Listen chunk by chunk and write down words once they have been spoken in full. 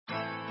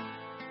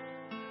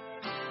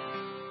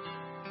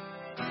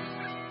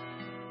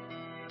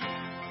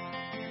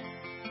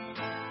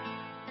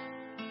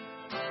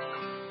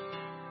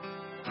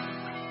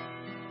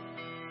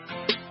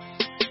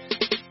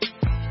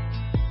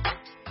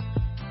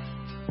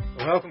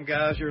Welcome,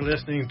 guys. You're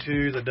listening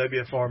to the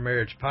WFR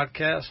Marriage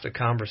Podcast, a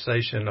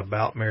conversation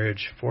about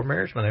marriage for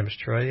marriage. My name is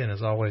Trey, and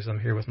as always, I'm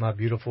here with my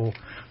beautiful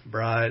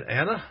bride,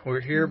 Anna.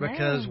 We're here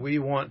because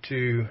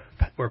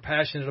we're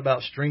passionate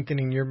about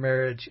strengthening your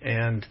marriage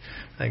and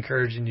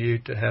encouraging you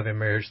to have a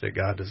marriage that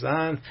God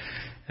designed.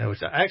 And which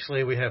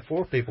actually, we have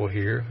 4 people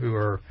here who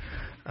are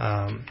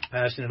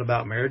passionate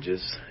about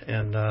marriages,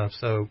 and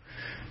so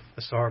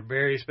it's our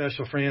very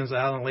special friends,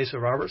 Alan and Lisa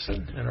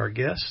Robertson, and our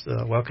guests.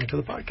 Welcome to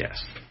the podcast.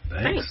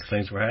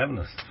 Thanks for having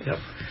us. Yep.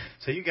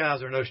 So you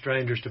guys are no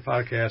strangers to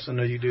podcasts. I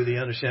know you do the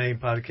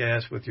Unashamed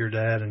podcast with your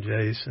dad and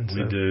Jason.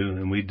 We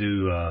do, and we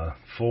do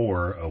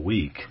 4 a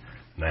week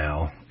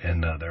now,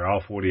 and they're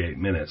all 48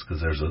 minutes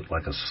because there's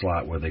a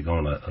slot where they go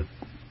on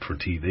for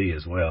TV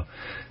as well,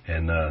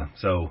 and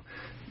so.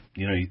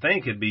 You know, you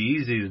think it'd be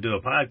easy to do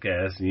a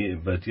podcast,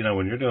 but,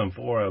 when you're doing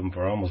 4 of them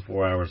for almost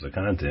 4 hours of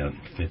content,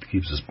 it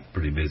keeps us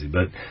pretty busy.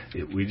 But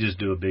we just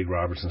do a big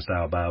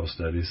Robertson-style Bible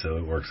study, so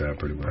it works out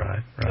pretty well.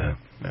 Right. Yeah.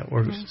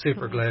 We're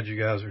super glad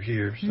you guys are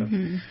here. So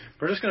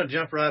we're just going to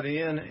jump right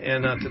in,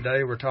 and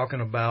today we're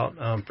talking about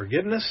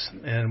forgiveness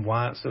and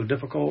why it's so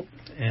difficult,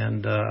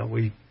 and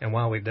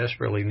why we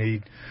desperately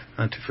need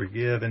to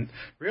forgive. And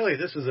really,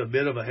 this is a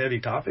bit of a heavy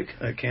topic.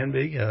 It can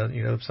be.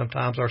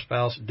 Sometimes our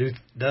spouse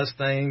does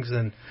things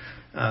and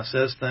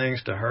says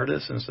things to hurt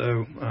us, and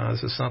so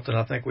this is something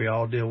I think we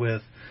all deal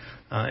with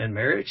in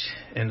marriage.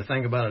 And the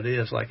thing about it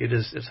is,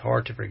 it's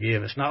hard to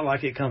forgive. It's not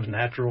like it comes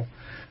natural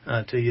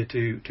to you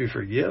to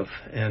forgive,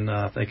 and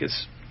I think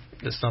it's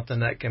something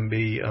that can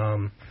be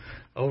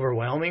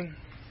overwhelming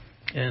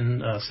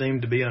and seem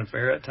to be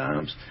unfair at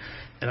times.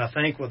 And I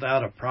think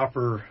without a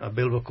proper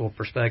biblical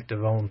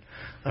perspective on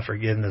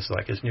forgiveness,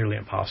 it's nearly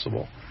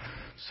impossible.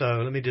 So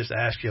let me just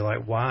ask you,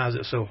 why is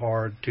it so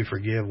hard to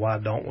forgive? Why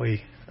don't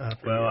we?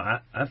 Well,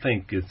 I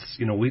think it's,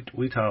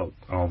 we talk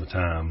all the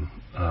time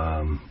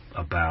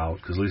about,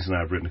 because Lisa and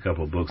I have written a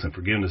couple of books, and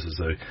forgiveness is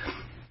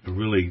a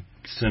really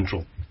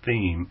central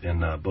theme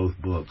in both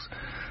books.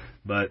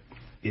 But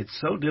it's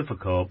so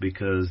difficult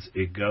because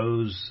it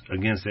goes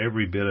against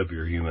every bit of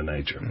your human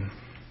nature,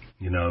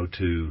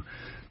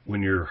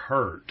 when you're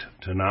hurt,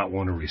 to not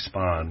want to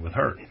respond with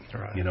hurt.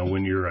 Right.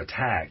 When you're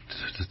attacked,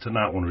 to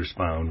not want to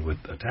respond with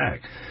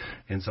attack.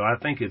 And so I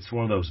think it's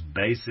one of those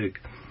basic,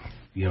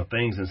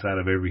 things inside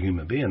of every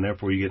human being.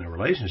 Therefore, you get in a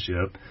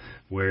relationship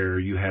where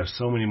you have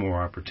so many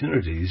more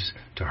opportunities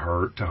to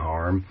hurt, to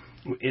harm,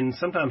 and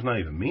sometimes not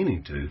even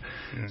meaning to.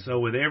 So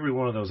with every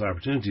one of those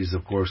opportunities,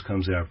 of course,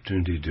 comes the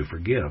opportunity to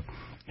forgive.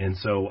 And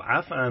so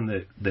I find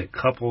that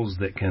couples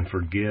that can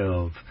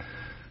forgive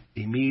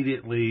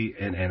immediately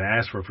and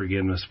ask for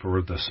forgiveness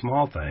for the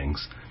small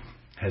things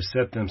have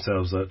set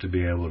themselves up to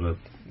be able to,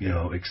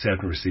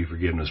 accept and receive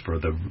forgiveness for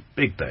the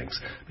big things.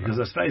 Because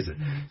let's face it,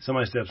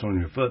 somebody steps on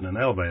your foot in an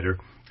elevator,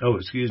 oh,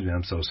 excuse me,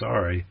 I'm so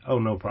sorry. Oh,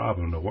 no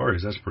problem, no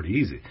worries, that's pretty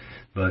easy.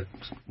 But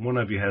one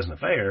of you has an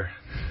affair,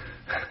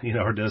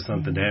 or does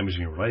something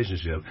damaging your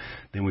relationship,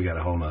 then we got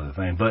a whole other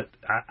thing. But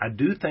I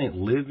do think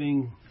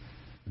living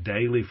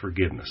daily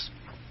forgiveness,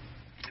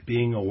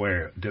 being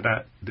aware,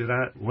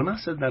 when I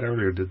said that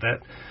earlier,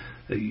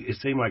 it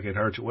seemed like it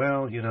hurt you.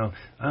 Well,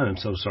 I am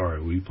so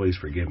sorry. Will you please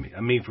forgive me?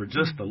 I mean, for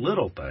just the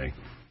little thing.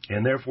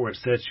 And therefore, it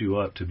sets you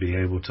up to be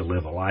able to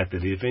live a life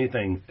that if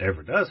anything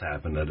ever does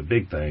happen at a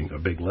big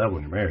level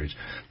in your marriage,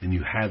 then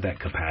you have that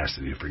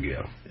capacity to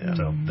forgive. Yeah.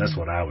 So that's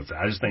what I would say.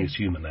 I just think it's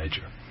human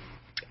nature.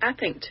 I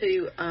think,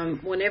 too,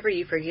 whenever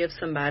you forgive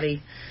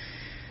somebody,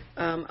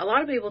 a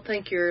lot of people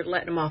think you're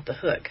letting them off the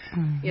hook,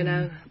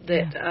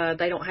 that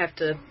they don't have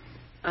to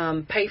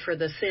pay for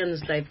the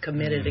sins they've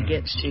committed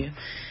against you.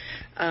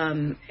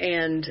 And,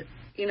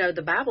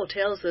 the Bible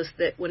tells us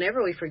that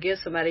whenever we forgive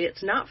somebody,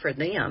 it's not for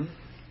them.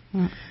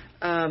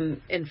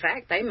 In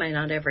fact, they may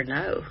not ever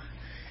know.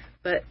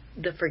 But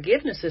the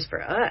forgiveness is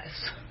for us,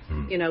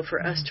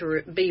 for us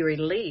to be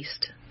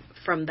released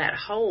from that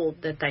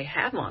hold that they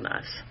have on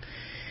us.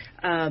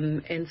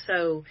 And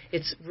so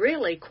it's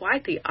really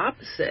quite the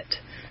opposite.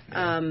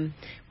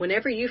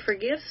 Whenever you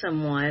forgive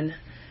someone,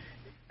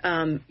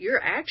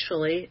 you're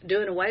actually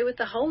doing away with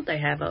the hold they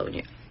have on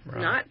you.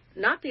 Right.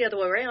 Not the other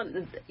way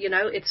around.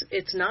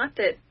 It's not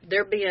that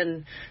they're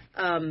being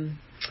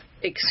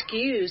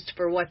excused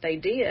for what they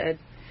did.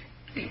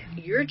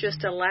 You're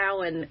just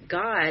allowing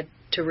God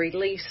to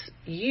release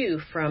you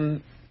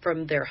from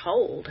their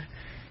hold.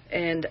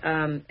 And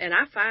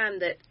I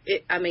find that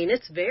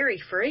it's very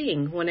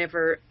freeing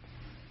whenever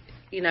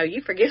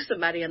you forgive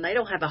somebody and they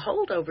don't have a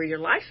hold over your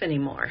life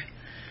anymore.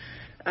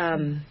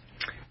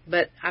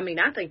 But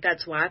I think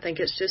that's why. I think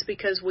it's just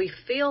because we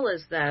feel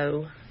as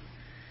though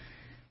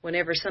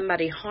whenever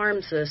somebody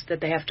harms us that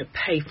they have to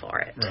pay for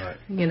it. Right.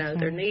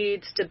 There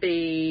needs to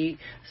be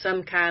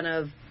some kind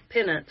of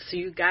penance.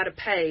 You got to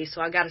pay,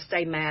 so I got to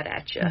stay mad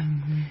at you.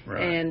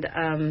 Right. And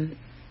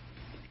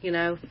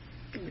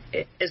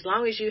as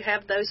long as you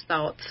have those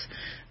thoughts,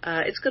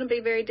 it's going to be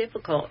very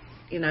difficult,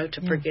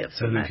 to forgive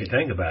somebody. So if you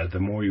think about it, the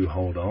more you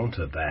hold on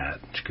to that,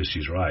 because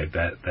she's right,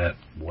 that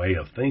way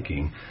of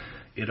thinking,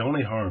 it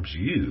only harms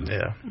you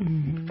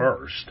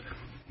first.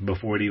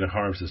 before it even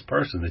harms this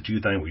person, that you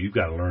think, well, you've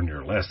got to learn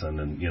your lesson.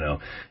 And, you know,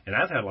 and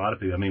I've had a lot of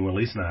people, I mean, when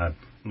Lisa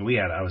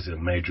and I was in a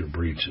major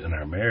breach in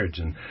our marriage,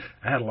 and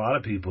I had a lot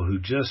of people who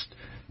just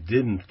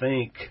didn't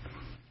think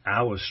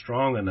I was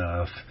strong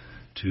enough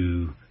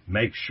to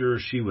make sure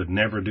she would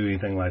never do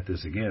anything like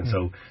this again.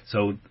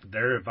 So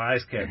their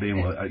advice kept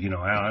being, well, you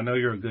know, Al, I know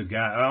you're a good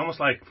guy. Almost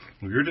like,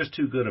 well, you're just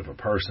too good of a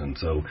person.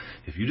 So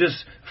if you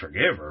just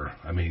forgive her,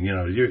 I mean, you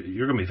know,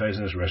 you're going to be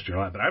facing this the rest of your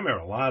life. But I remember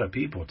a lot of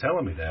people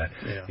telling me that.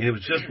 Yeah. And it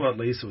was just what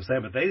Lisa was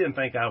saying, but they didn't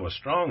think I was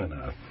strong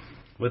enough.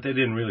 What they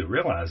didn't really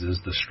realize is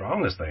the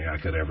strongest thing I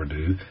could ever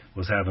do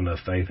was have enough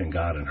faith in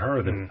God and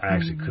her that I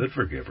actually could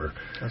forgive her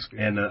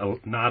and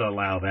not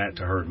allow that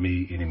to hurt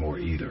me anymore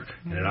either.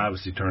 And it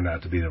obviously turned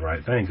out to be the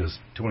right thing, because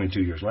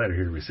 22 years later,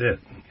 here we sit,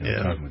 you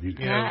know, talking with you.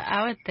 Yeah,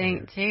 I would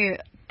think, too,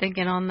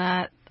 thinking on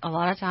that, a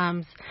lot of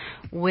times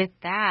with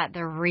that,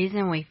 the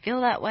reason we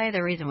feel that way,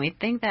 the reason we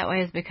think that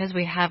way is because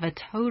we have a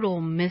total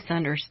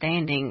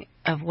misunderstanding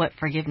of what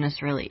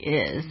forgiveness really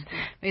is.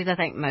 Because I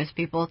think most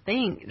people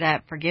think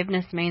that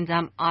forgiveness means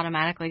I'm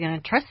automatically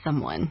going to trust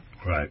someone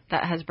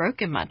that has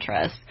broken my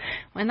trust,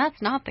 when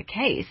that's not the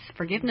case.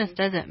 Forgiveness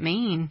doesn't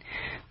mean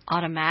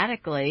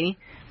automatically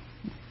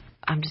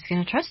I'm just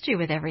going to trust you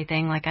with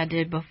everything like I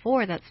did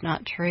before. That's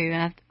not true.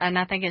 And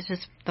I think it's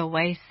just the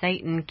way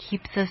Satan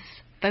keeps us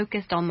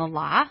focused on the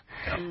lie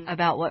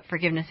about what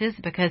forgiveness is,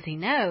 because he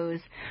knows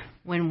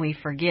when we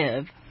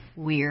forgive,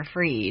 we are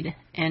freed,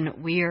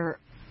 and we are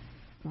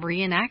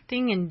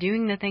reenacting and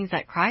doing the things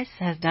that Christ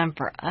has done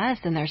for us,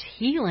 and there's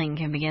healing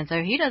can begin.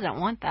 So he doesn't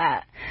want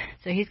that.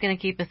 So he's going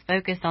to keep us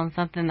focused on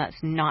something that's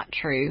not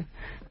true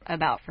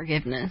about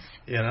forgiveness.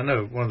 Yeah, and I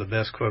know one of the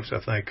best quotes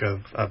I think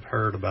I've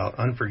heard about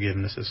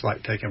unforgiveness is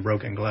like taking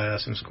broken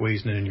glass and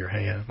squeezing it in your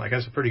hand. Like,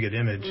 that's a pretty good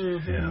image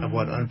of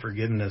what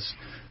unforgiveness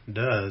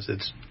does.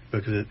 It's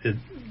because it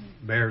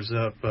bears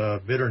up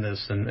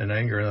bitterness and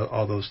anger and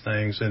all those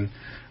things. And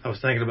I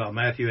was thinking about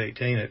Matthew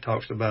 18. It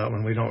talks about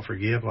when we don't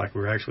forgive, like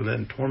we're actually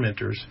letting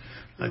tormentors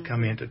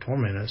come in to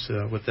torment us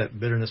with that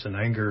bitterness and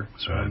anger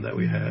that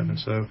we have. And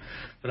so,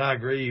 but I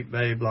agree,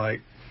 babe,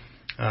 like,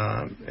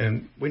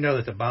 and we know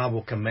that the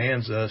Bible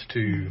commands us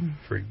to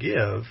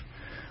forgive,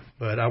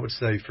 but I would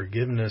say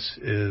forgiveness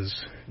is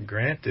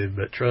granted,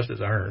 but trust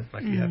is earned.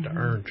 Like, you have to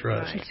earn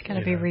trust. It's got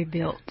to be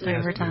rebuilt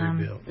over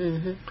time.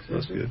 So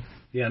that's good.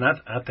 Yeah, and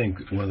I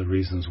think one of the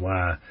reasons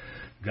why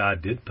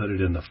God did put it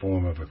in the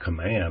form of a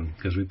command,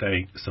 because we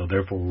think, so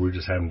therefore we're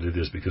just having to do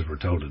this because we're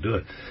told to do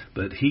it.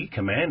 But he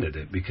commanded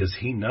it because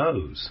he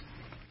knows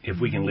if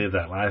we can live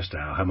that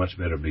lifestyle, how much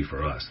better it'll be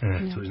for us.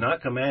 So he's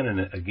not commanding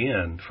it,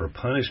 again, for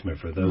punishment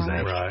for those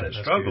that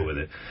struggle with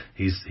it.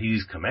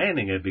 He's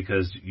commanding it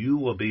because you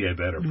will be a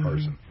better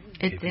person.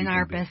 It's in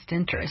our best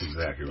interest. That's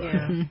exactly right.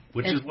 Yeah.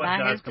 Which is what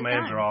God's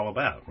commands are all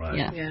about,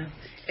 right? Yeah.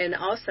 And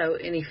also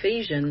in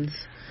Ephesians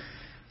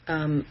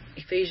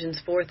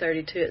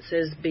 4:32, it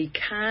says, "Be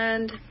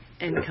kind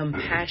and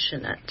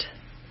compassionate,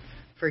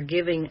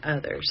 forgiving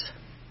others."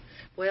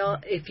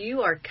 Well, if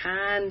you are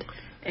kind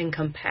and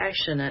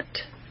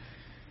compassionate,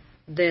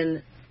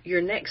 then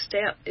your next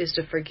step is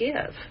to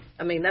forgive.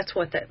 I mean, that's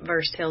what that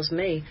verse tells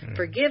me.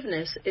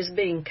 Forgiveness is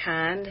being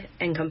kind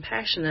and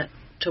compassionate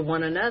to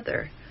one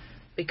another,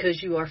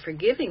 because you are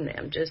forgiving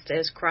them just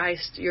as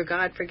Christ, your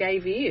God,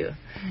 forgave you.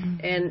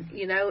 And,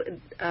 you know,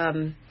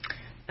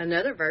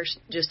 another verse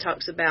just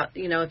talks about,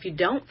 you know, if you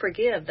don't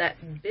forgive, that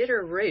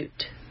bitter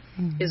root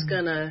is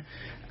going to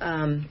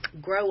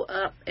grow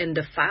up and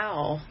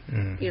defile,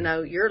 you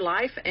know, your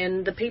life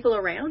and the people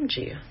around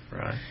you.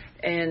 Right.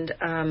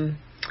 And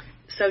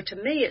so to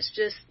me, it's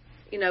just,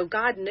 you know,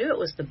 God knew it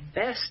was the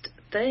best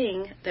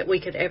thing that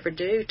we could ever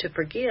do to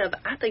forgive.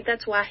 I think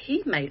that's why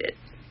he made it,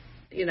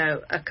 you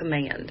know, a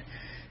command.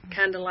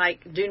 Kind of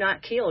like, do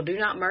not kill, do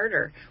not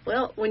murder.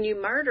 Well, when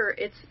you murder,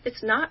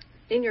 it's not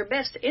in your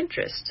best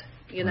interest.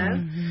 You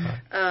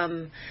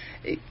know,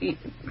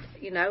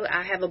 you know,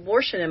 I have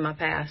abortion in my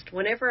past.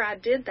 Whenever I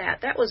did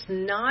that, that was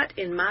not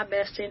in my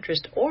best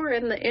interest or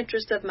in the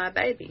interest of my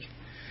baby.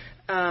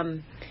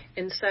 And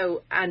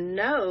so I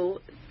know,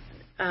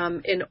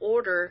 in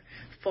order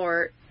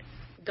for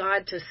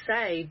God to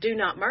say, do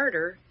not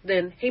murder,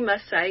 then he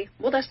must say,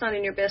 well, that's not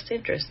in your best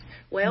interest.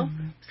 Well,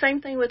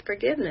 same thing with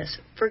forgiveness.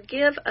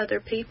 Forgive other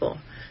people,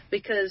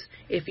 because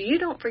if you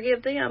don't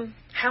forgive them,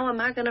 how am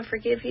I going to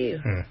forgive you?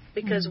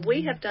 Because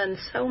we have done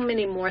so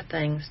many more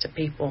things to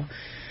people,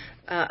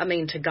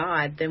 to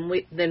God,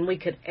 than we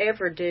could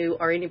ever do,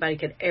 or anybody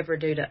could ever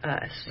do to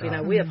us. You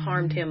know, we have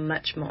harmed him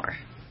much more.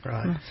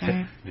 Right.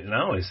 And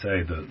I always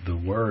say the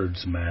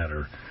words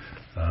matter.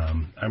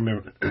 I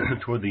remember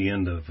toward the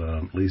end of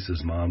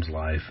Lisa's mom's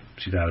life,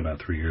 she died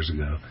about 3 years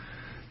ago,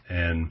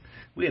 and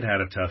we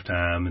had a tough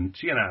time, and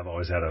she and I have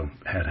always had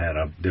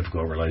a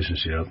difficult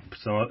relationship.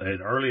 So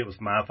early it was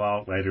my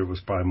fault, later it was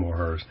probably more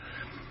hers.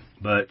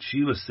 But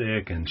she was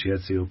sick and she had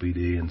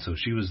COPD, and so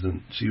she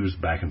was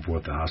back and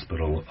forth to the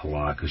hospital a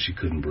lot because she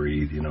couldn't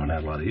breathe, you know, and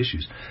had a lot of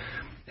issues.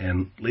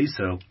 And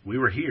Lisa, we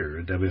were here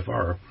at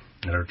WFR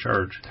at our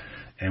church,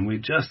 and we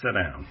just sat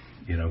down,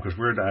 because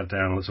we're out of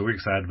town, so we're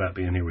excited about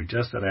being here. We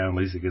just sat down.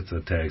 Lisa gets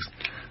a text,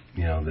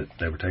 that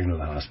they were taking her to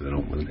the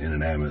hospital in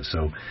an ambulance.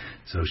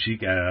 So she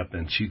got up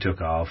and she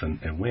took off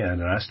and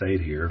went, and I stayed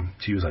here.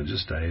 She was like,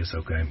 just stay, it's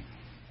okay.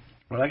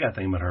 Well, I got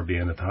thinking about her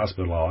being at the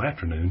hospital all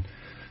afternoon,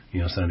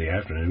 Sunday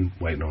afternoon,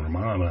 waiting on her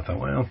mom, and I thought,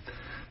 well,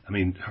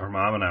 her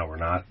mom and I were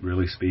not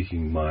really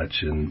speaking much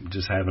and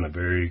just having a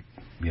very,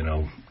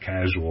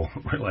 casual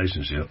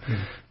relationship.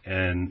 Mm.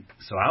 And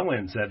so I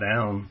went and sat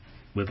down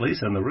with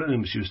Lisa in the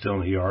room. She was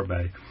still in the ER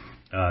bay,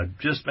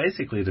 just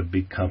basically to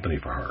be company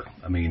for her.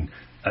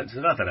 It's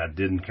not that I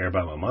didn't care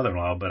about my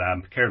mother-in-law, but I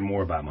cared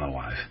more about my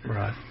wife.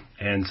 Right.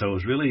 And so it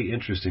was really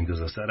interesting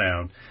because I sat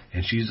down,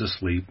 and she's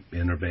asleep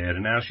in her bed,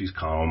 and now she's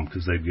calm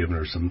because they've given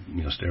her some,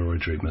 steroid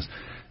treatments.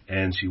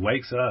 And she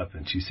wakes up,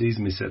 and she sees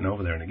me sitting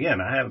over there. And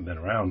again, I haven't been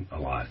around a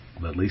lot,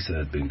 but Lisa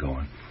had been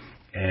going.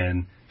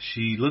 And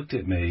she looked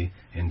at me,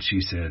 and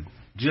she said,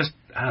 just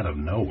out of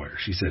nowhere,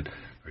 she said,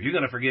 are you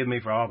going to forgive me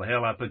for all the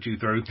hell I put you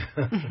through?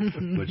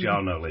 But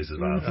y'all know Lisa's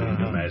voice. You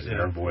can imagine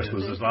her voice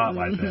was just a lot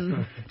like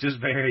that. Just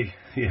very,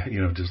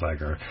 just like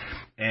her.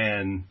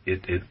 And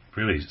it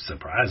really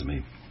surprised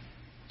me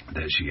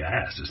that she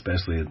asked,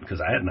 especially because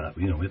I had not,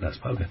 we had not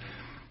spoken.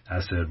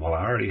 I said, well,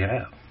 I already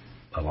have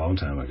a long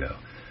time ago.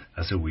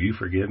 I said, will you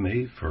forgive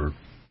me for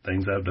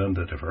things I've done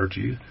that have hurt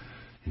you?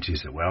 And she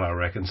said, well, I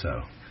reckon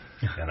so.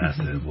 And I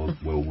said,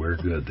 well, we're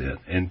good then.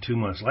 And 2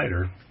 or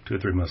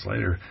 3 months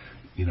later,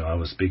 I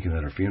was speaking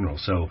at her funeral.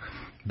 So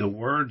the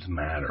words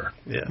matter.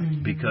 Yeah.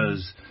 Mm-hmm.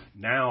 Because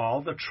now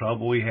all the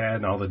trouble we had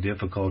and all the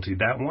difficulty,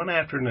 that one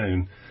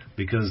afternoon,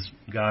 because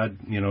God,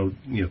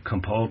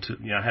 compelled to,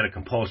 I had a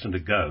compulsion to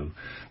go,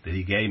 that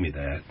He gave me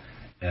that.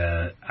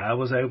 I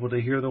was able to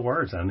hear the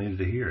words I needed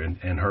to hear,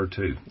 and her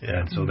too.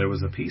 Yeah. And so there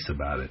was a peace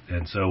about it.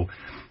 And so,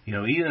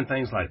 even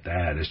things like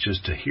that, it's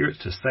just to hear,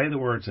 to say the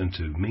words and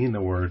to mean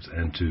the words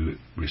and to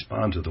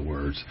respond to the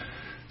words,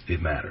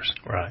 it matters.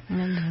 Right.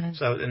 Mm-hmm.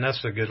 So, and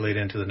that's a good lead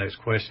into the next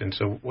question.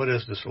 So what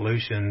is the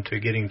solution to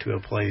getting to a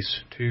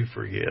place to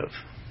forgive?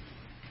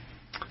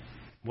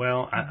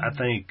 Well, I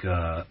think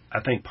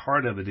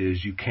part of it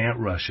is you can't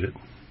rush it.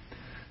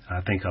 I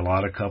think a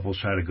lot of couples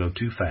try to go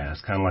too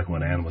fast, kind of like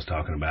what Anna was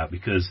talking about,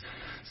 because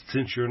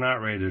since you're not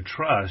ready to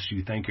trust,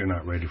 you think you're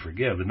not ready to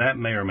forgive, and that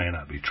may or may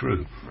not be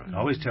true. Right. I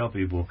always tell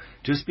people,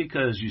 just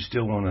because you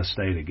still want to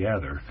stay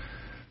together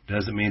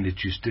doesn't mean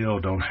that you still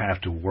don't have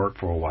to work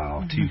for a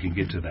while till you can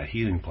get to that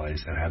healing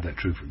place and have that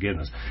true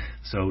forgiveness.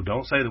 So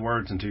don't say the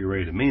words until you're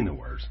ready to mean the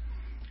words.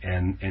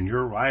 And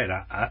you're right.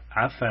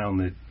 I found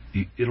that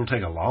it'll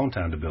take a long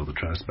time to build the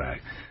trust back,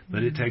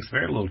 but it takes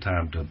very little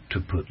time to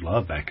put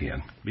love back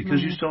in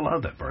because you still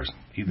love that person,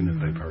 even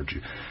if they've hurt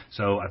you.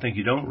 So I think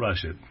you don't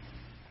rush it,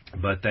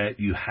 but that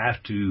you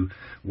have to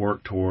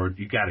work toward,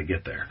 you got to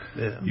get there.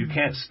 Yeah. You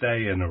can't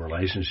stay in a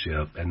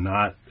relationship and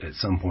not at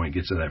some point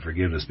get to that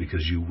forgiveness,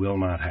 because you will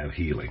not have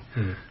healing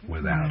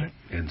without it.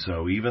 And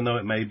so even though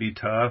it may be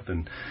tough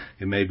and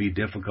it may be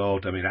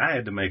difficult, I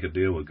had to make a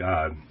deal with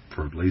God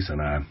for Lisa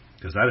and I,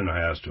 because I didn't know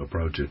how else to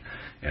approach it.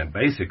 And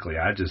basically,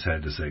 I just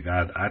had to say,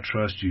 God, I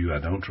trust you. I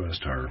don't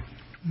trust her.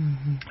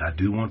 Mm-hmm. I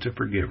do want to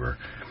forgive her.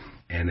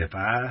 And if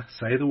I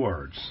say the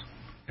words,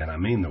 and I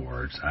mean the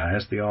words, I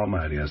asked the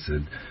Almighty, I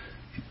said,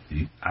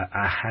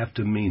 I have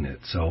to mean it.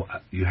 So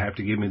you have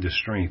to give me the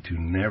strength to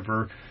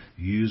never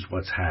use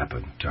what's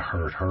happened to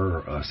hurt her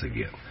or us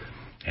again.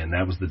 And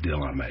that was the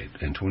deal I made.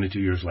 And 22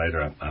 years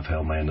later, I've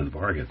held my end of the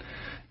bargain.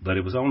 But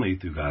it was only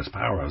through God's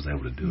power I was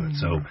able to do it.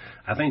 So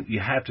I think you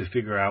have to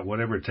figure out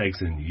whatever it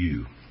takes in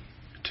you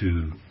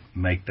to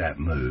make that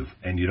move.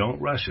 And you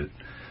don't rush it.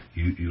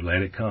 You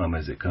let it come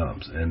as it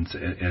comes. And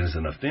as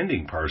an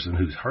offending person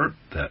who's hurt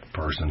that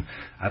person,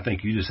 I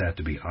think you just have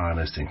to be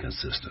honest and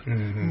consistent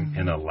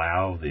and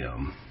allow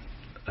them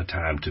a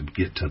time to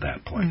get to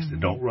that place.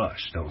 And don't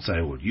rush. Don't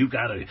say, well, you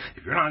got to,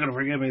 if you're not going to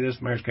forgive me, this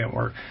marriage can't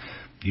work.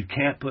 You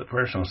can't put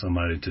pressure on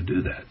somebody to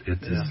do that.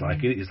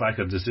 It's like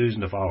a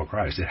decision to follow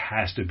Christ. It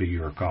has to be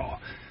your call,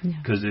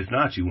 because if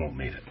not, you won't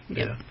meet it.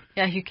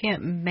 Yeah, you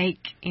can't make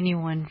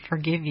anyone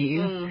forgive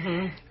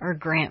you or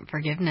grant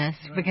forgiveness,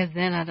 because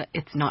then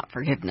it's not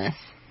forgiveness.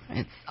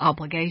 It's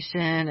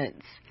obligation.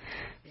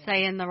 It's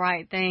saying the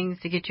right things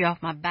to get you off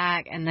my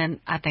back, and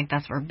then I think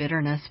that's where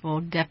bitterness will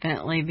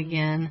definitely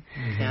begin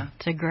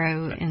to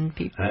grow in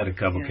people. I had a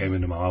couple came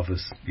into my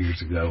office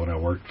years ago when I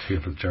worked here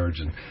for the church,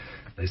 and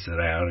they sat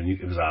down, and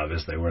it was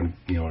obvious they were in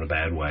a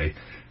bad way.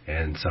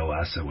 And so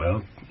I said,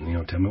 well,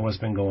 tell me what's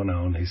been going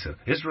on. He said,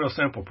 it's real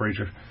simple,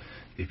 preacher.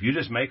 If you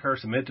just make her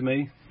submit to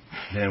me,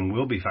 then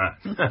we'll be fine.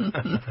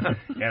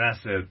 And I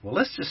said, well,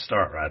 let's just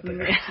start right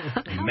there.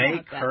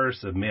 Make her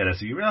submit. I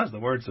said, you realize the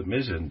word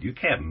submission, you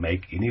can't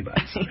make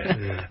anybody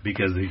submit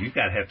because you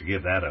got to have to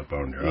give that up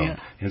on your own.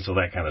 And so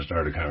that kind of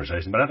started a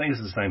conversation. But I think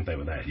it's the same thing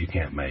with that. You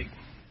can't make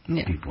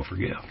people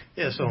forgive.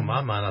 Yeah, so in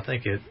my mind, I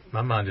think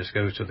my mind just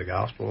goes to the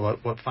gospel.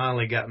 What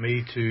finally got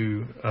me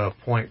to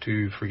point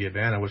to forgive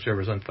Anna, whichever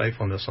was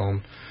unfaithfulness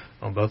on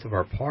both of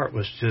our part,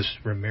 was just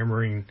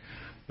remembering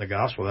the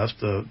gospel. That's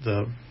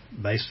the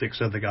basics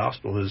of the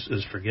gospel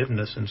is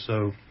forgiveness. And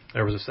so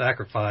there was a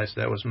sacrifice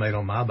that was made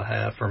on my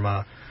behalf for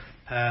my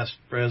past,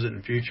 present,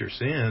 and future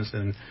sins.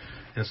 And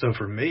so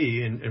for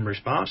me, in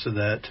response to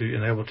that, to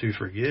and able to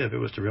forgive, it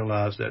was to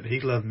realize that He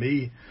loved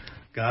me.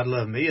 God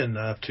loved me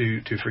enough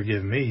to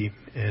forgive me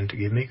and to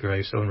give me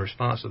grace. So in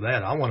response to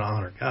that, I want to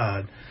honor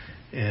God.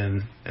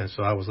 And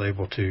so I was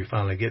able to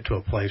finally get to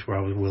a place where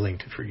I was willing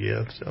to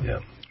forgive. So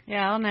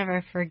yeah, I'll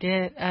never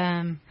forget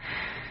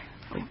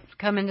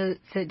coming to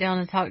sit down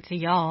and talk to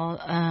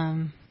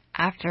y'all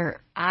after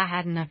I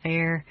had an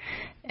affair,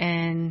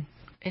 and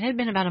it had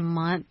been about a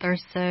month or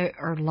so,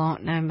 or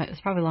long. No, it's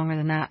probably longer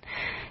than that.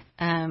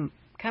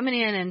 Coming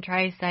in and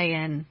Trey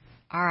saying,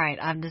 "All right,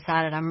 I've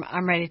decided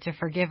I'm ready to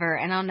forgive her,"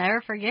 and I'll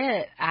never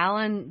forget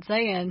Alan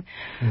saying,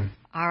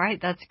 "All right,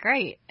 that's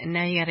great, and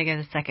now you got to go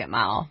the second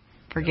mile."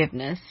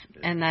 Forgiveness,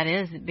 and that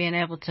is being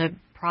able to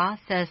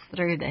process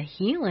through the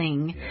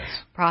healing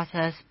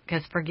process,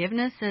 because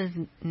forgiveness is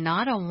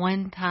not a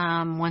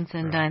one-time,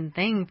 once-and-done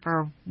thing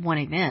for one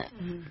event,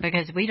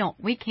 because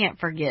we can't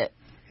forget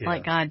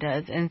like God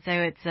does. And so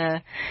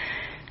it's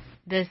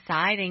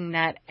deciding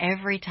that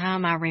every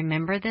time I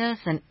remember this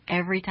and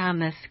every time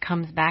this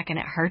comes back and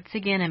it hurts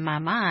again in my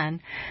mind,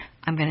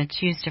 I'm going to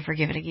choose to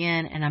forgive it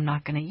again, and I'm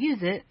not going to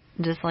use it.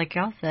 Just like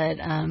y'all said,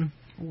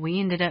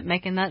 we ended up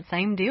making that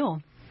same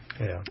deal.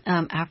 Yeah.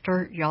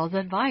 After y'all's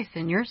advice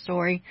and your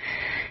story,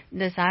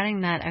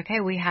 deciding that, okay,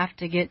 we have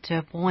to get to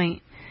a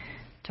point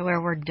to where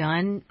we're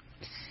done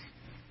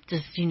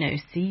just,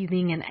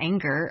 seething in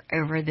anger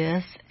over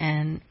this,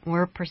 and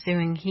we're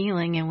pursuing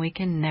healing, and we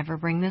can never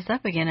bring this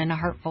up again in a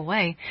hurtful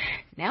way.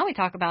 Now we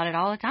talk about it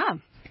all the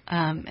time.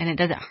 And it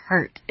doesn't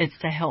hurt. It's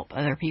to help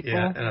other people.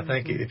 Yeah, and I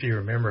think if you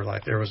remember,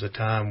 like there was a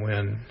time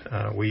when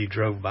we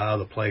drove by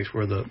the place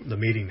where the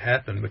meeting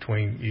happened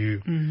between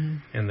you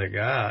and the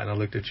guy, and I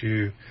looked at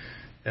you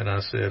and I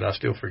said, "I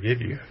still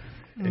forgive you."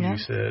 And you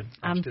said,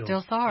 I'm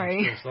still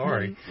sorry. I'm still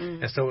sorry.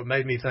 And so it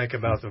made me think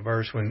about the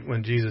verse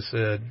when Jesus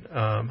said,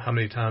 how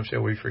many times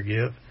shall we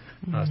forgive?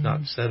 It's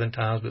not 7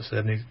 times, but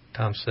 70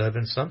 times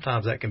 7.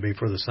 Sometimes that can be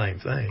for the same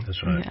thing.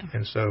 That's right. Yeah.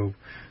 And so,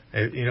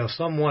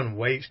 someone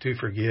waits to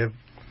forgive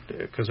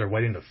because they're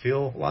waiting to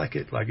feel like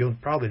it. Like, you'll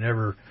probably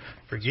never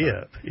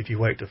forgive if you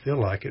wait to feel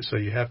like it. So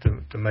you have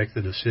to make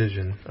the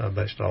decision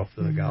based off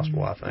the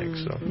gospel, I think.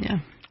 So Yeah.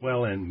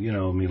 Well, and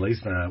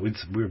Lisa and I,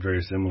 we're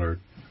very similar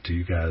to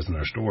you guys in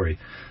our story,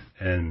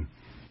 and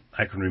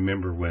I can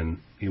remember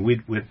when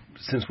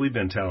since we've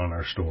been telling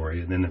our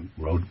story and then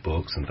wrote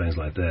books and things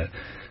like that,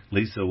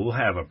 Lisa will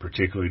have a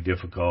particularly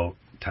difficult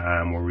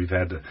time where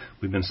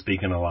we've been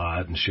speaking a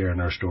lot and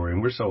sharing our story,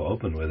 and we're so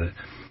open with it,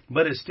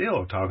 but it's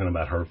still talking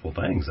about hurtful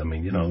things. I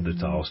mean,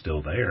 that's all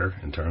still there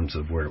in terms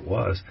of where it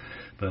was.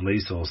 But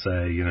Lisa will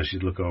say,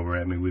 she'd look over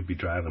at me, we'd be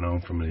driving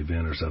home from an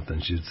event or something,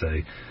 she'd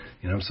say,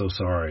 I'm so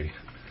sorry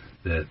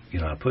that,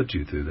 I put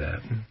you through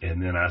that.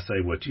 And then I say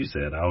what you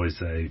said. I always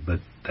say, but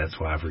that's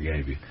why I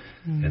forgave you.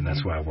 And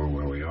that's why we're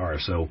where we are.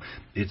 So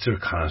it's a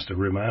constant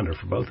reminder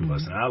for both of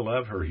us. And I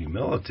love her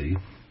humility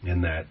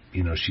in that,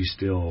 she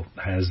still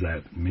has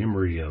that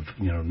memory of,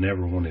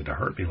 never wanting to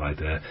hurt me like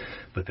that.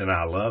 But then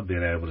I love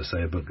being able to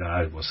say, but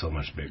God was so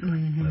much bigger,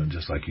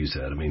 just like you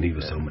said. I mean, He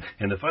was so much.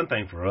 And the fun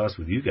thing for us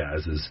with you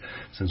guys is,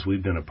 since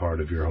we've been a part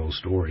of your whole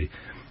story,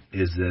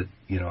 is that,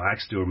 I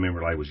still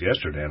remember like it was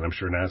yesterday, and I'm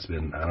sure now it's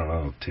been,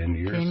 10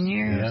 years. 10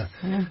 years.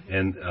 Yeah.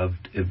 And of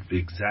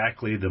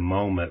exactly the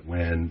moment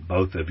when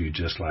both of you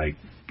just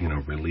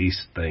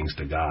released things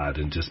to God,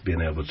 and just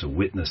being able to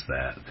witness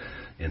that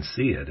and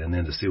see it, and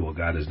then to see what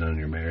God has done in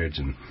your marriage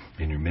and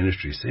in your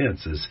ministry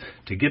since, is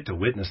to get to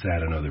witness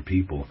that in other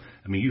people.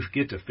 I mean, you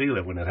get to feel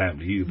it when it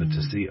happened to you, but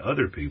to see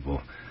other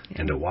people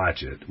and to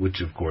watch it,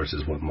 which of course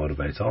is what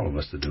motivates all of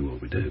us to do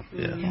what we do.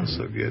 Yeah, that's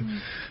so good.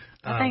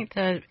 I think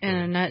that in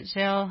a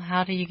nutshell,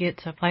 how do you get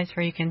to a place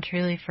where you can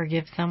truly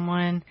forgive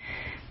someone?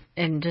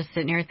 And just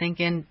sitting here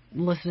thinking,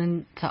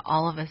 listening to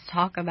all of us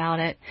talk about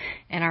it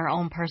and our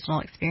own personal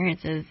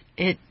experiences,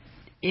 it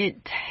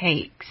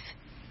takes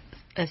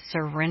a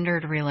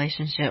surrendered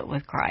relationship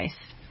with Christ.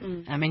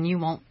 I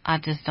mean, I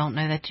just don't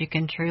know that you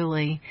can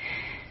truly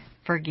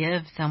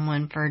forgive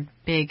someone for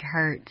big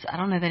hurts. I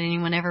don't know that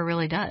anyone ever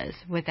really does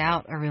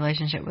without a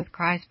relationship with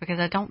Christ, because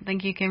I don't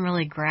think you can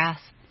really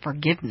grasp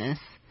forgiveness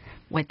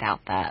without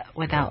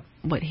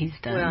what He's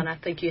done. Well, and I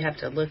think you have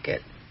to look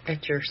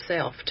at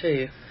yourself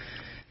too.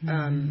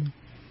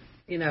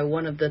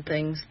 One of the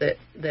things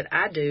that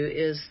I do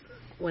is,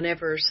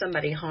 whenever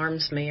somebody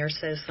harms me or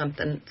says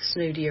something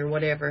snooty or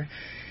whatever,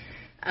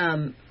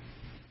 I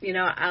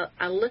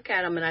look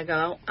at them and I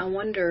go, I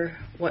wonder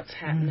what's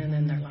happening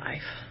in their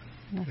life.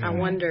 I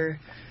wonder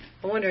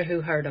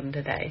who hurt them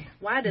today.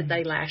 Why did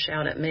they lash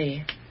out at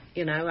me?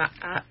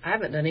 I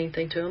haven't done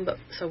anything to them, but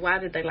so why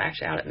did they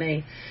lash out at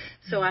me?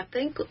 So I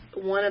think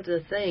one of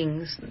the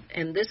things,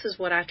 and this is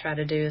what I try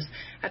to do, is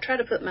I try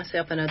to put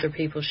myself in other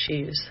people's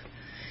shoes.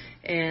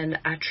 And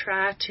I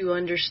try to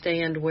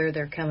understand where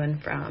they're coming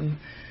from.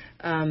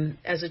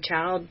 As a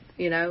child,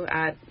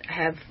 I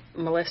have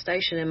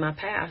molestation in my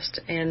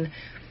past, and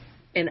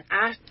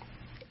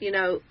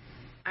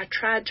I I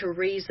tried to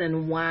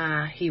reason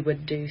why he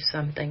would do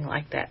something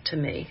like that to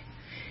me.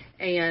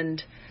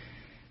 And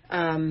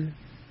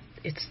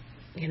it's,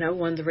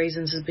 one of the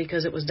reasons is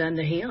because it was done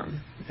to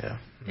him. Yeah.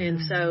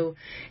 And so,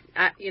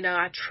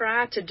 I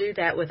try to do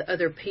that with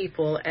other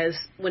people, as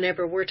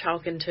whenever we're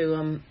talking to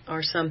them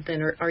or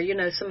something, or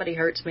somebody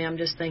hurts me, I'm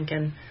just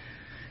thinking,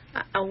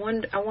 I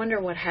wonder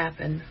what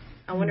happened.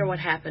 I wonder what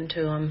happened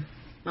to them.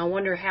 I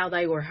wonder how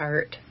they were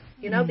hurt.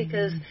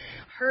 Because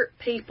hurt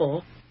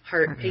people,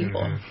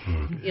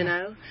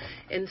 And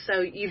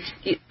so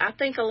I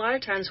think a lot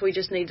of times we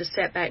just need to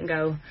step back and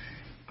go,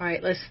 all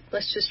right,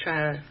 let's just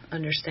try to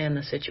understand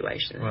the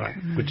situation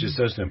here. Which is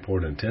such an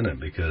important tenet,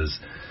 because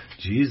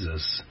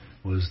Jesus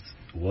was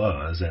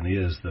and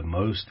is the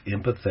most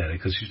empathetic,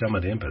 because she's talking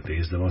about empathy,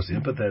 he's the most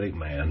empathetic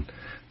man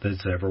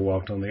that's ever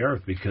walked on the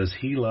earth, because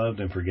he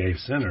loved and forgave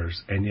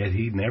sinners, and yet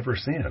he never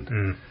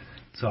sinned.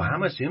 So how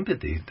much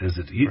empathy does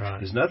it?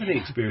 There's nothing he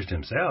experienced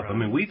himself. I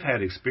mean, we've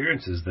had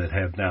experiences that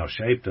have now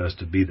shaped us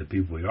to be the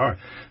people we are,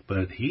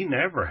 but he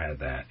never had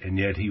that, and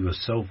yet he was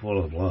so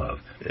full of love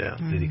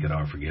that he could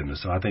offer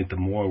forgiveness. So I think the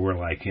more we're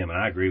like him, and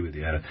I agree with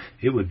you, Anna,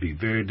 it would be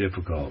very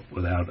difficult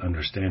without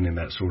understanding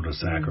that sort of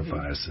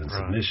sacrifice and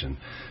submission,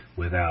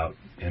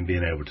 and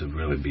being able to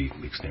really be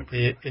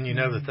extemporary. And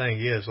the thing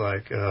is,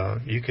 like,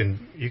 you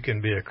can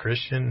be a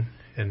Christian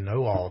and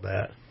know all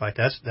that. Like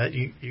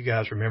you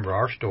guys remember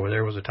our story.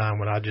 There was a time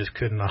when I just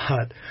could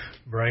not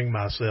bring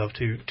myself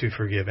to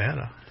forgive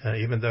Anna.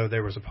 Even though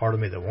there was a part of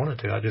me that wanted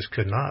to, I just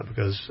could not,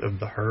 because of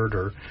the hurt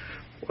or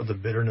the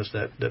bitterness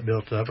that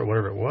built up or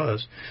whatever it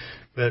was.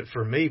 But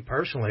for me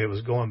personally, it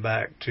was going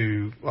back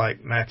to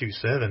like Matthew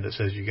 7 that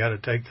says you got to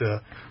take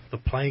the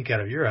plank out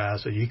of your eye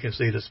so you can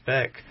see the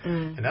speck.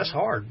 And that's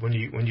hard when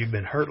you've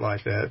been hurt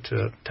like that,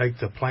 to take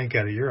the plank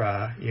out of your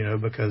eye,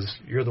 because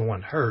you're the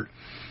one hurt.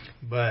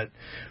 But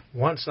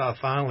once I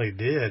finally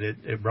did,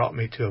 it brought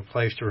me to a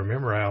place to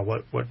remember, Al,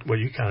 what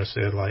you kind of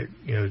said, like,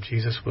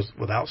 Jesus was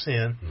without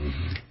sin.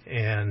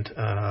 And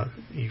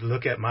you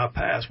look at my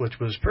past, which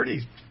was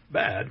pretty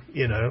bad,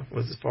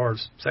 with as far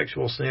as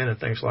sexual sin and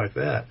things like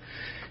that.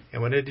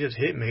 And when it just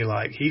hit me,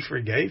 like, he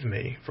forgave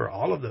me for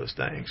all of those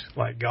things,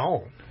 like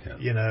gone,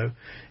 And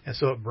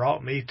so it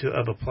brought me to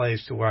a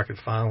place to where I could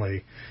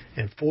finally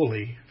and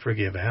fully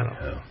forgive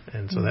Anna.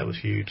 And so that was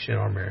huge in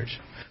our marriage.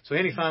 So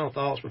any final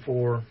thoughts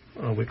before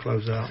we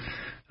close out?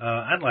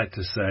 I'd like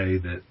to say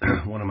that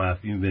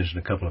you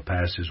mentioned a couple of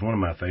passages. One of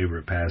my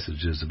favorite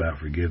passages about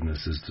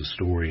forgiveness is the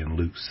story in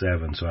Luke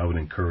 7. So I would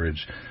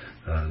encourage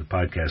the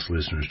podcast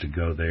listeners to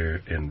go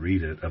there and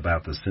read it,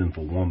 about the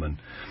sinful woman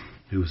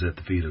who was at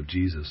the feet of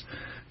Jesus,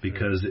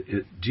 because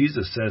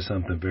Jesus says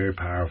something very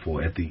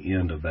powerful at the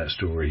end of that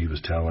story he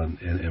was telling.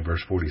 In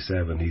verse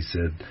 47,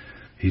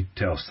 he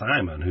tells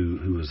Simon,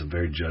 who was a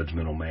very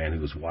judgmental man who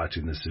was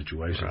watching this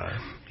situation.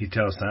 He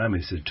tells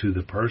Simon, he said, to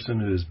the person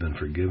who has been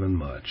forgiven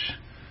much,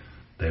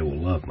 they will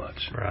love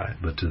much.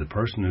 But to the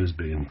person who has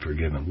been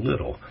forgiven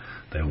little,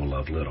 they will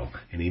love little.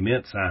 And he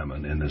meant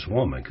Simon and this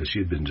woman, because she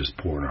had been just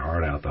pouring her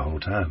heart out the whole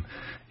time.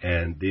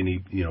 And then he,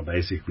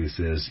 basically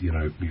says,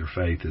 your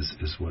faith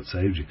is what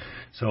saved you.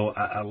 So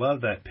I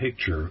love that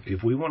picture.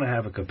 If we want to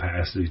have a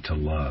capacity to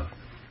love,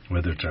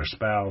 whether it's our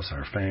spouse,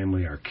 our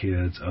family, our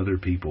kids, other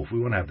people, if we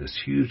want to have this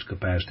huge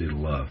capacity to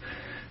love,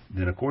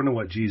 then according to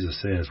what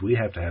Jesus says, we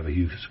have to have a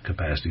huge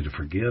capacity to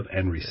forgive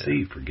and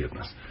receive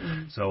forgiveness.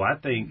 So I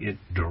think it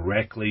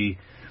directly,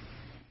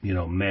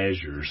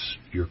 measures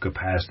your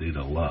capacity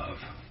to love,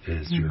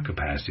 is your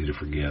capacity to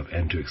forgive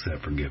and to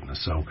accept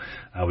forgiveness. So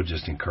I would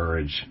just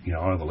encourage,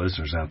 all the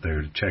listeners out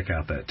there to check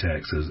out that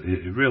text, because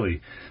it really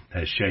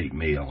has shaped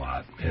me a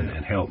lot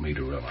and helped me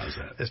to realize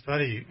that. It's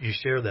funny you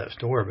share that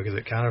story, because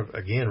it kind of,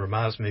 again,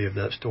 reminds me of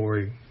that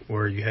story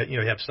where you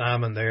have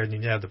Simon there, and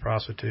you have the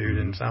prostitute,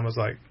 and Simon's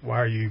like, why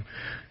are you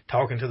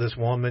talking to this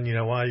woman?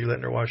 Why are you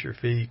letting her wash your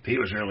feet? He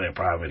was really a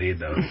prophet,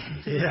 though.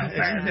 And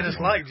it's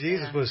like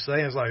Jesus was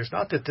saying, it's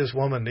not that this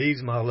woman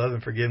needs my love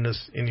and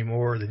forgiveness any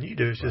more than you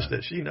do. It's just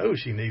that she knows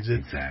she needs it.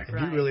 Exactly.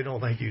 And you really don't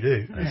think you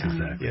do. That's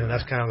exactly.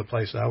 That's kind of the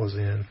place I was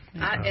in.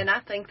 And I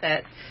think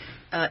that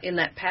in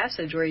that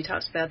passage where he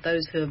talks about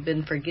those who have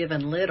been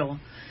forgiven little,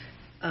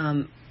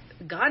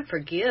 God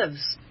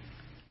forgives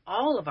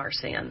all of our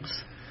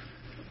sins.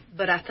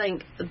 But I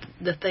think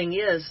the thing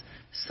is,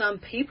 some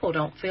people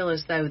don't feel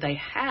as though they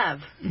have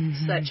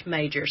such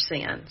major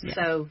sins.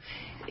 So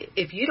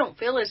if you don't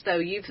feel as though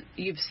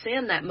you've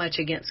sinned that much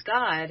against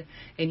God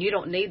and you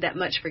don't need that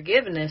much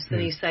forgiveness,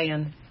 then he's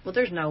saying, well,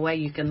 there's no way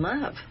you can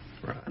love.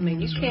 I mean,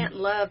 you can't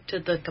love to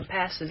the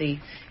capacity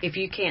if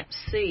you can't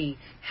see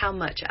how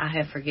much I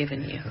have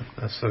forgiven you.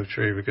 That's so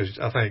true, because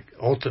I think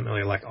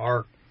ultimately, like,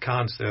 our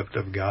concept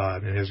of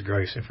God and His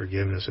grace and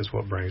forgiveness is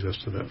what brings us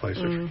to that place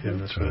of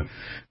forgiveness. Right.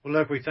 Well,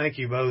 look, we thank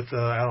you both,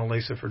 Al and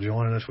Lisa, for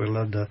joining us. We'd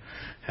love to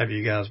have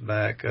you guys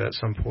back at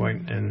some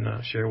point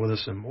and share with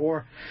us some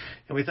more.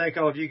 And we thank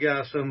all of you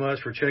guys so much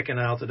for checking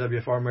out the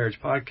WFR Marriage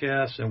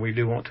Podcast. And we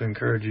do want to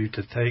encourage you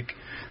to take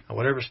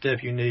whatever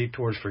step you need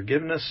towards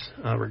forgiveness,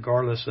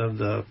 regardless of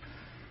the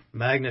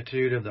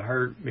magnitude of the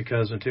hurt,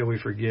 because until we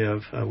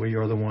forgive, we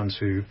are the ones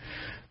who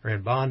are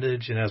in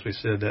bondage. And as we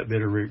said, that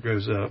bitter root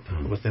grows up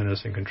within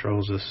us and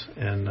controls us.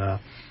 And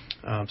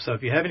so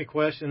if you have any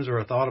questions or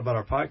a thought about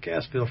our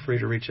podcast, feel free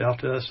to reach out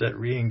to us at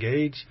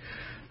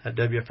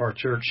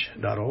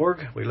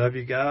reengage@wfrchurch.org. We love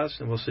you guys,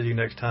 and we'll see you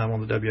next time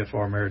on the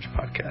WFR Marriage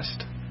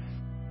Podcast.